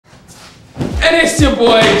And it's your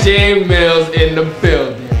boy J-Millz in the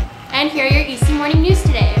building. And here are your EC Morning News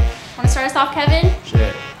today. Want to start us off, Kevin? Sure.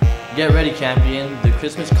 Get ready, Campion. The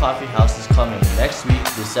Christmas Coffee House is coming next week,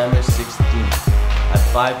 December 16th at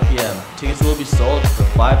 5 p.m. Tickets will be sold for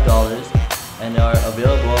 $5 and are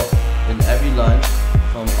available in every lunch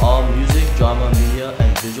from all music, drama, media,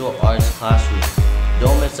 and visual arts classrooms.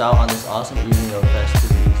 Don't miss out on this awesome evening of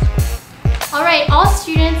festivities. Alright, all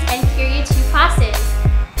students and Period 2 classes.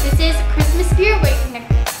 This is Christmas Spirit Week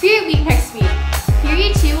next week.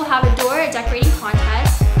 Period 2 will have a door decorating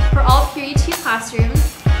contest for all Period 2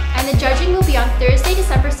 classrooms, and the judging will be on Thursday,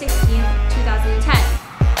 December 16th,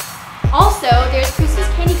 2010. Also, there's Christmas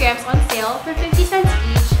candy grams on sale for 50 cents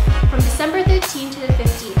each from December 13th to the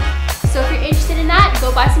 15th. So if you're interested in that,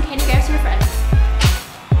 go buy some candy grams for your friends.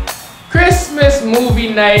 Christmas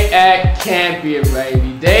movie night at Campion,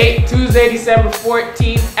 baby. Date Tuesday, December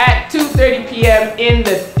 14th at 2:30 p.m. in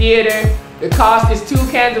the theater. The cost is 2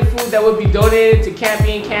 cans of food that will be donated to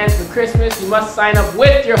Campion Cans for Christmas. You must sign up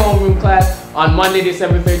with your homeroom class on Monday,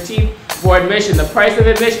 December 13th for admission. The price of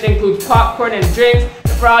admission includes popcorn and drinks.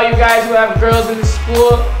 And for all you guys who have girls in the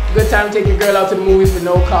school, good time to take your girl out to the movies for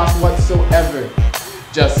no cost whatsoever.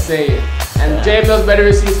 Just saying. And J-Millz better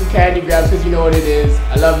receive some candy grabs because you know what it is.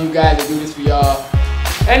 I love you guys. I do this for y'all.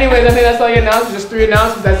 Anyways, I think that's all your announcements. Just 3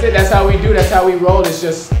 announcements. That's it. That's how we do. That's how we roll. It's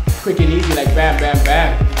just quick and easy, like bam, bam,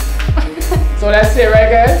 bam. So that's it, right,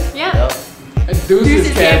 guys? Yeah. Yep.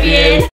 Deuces, Campion.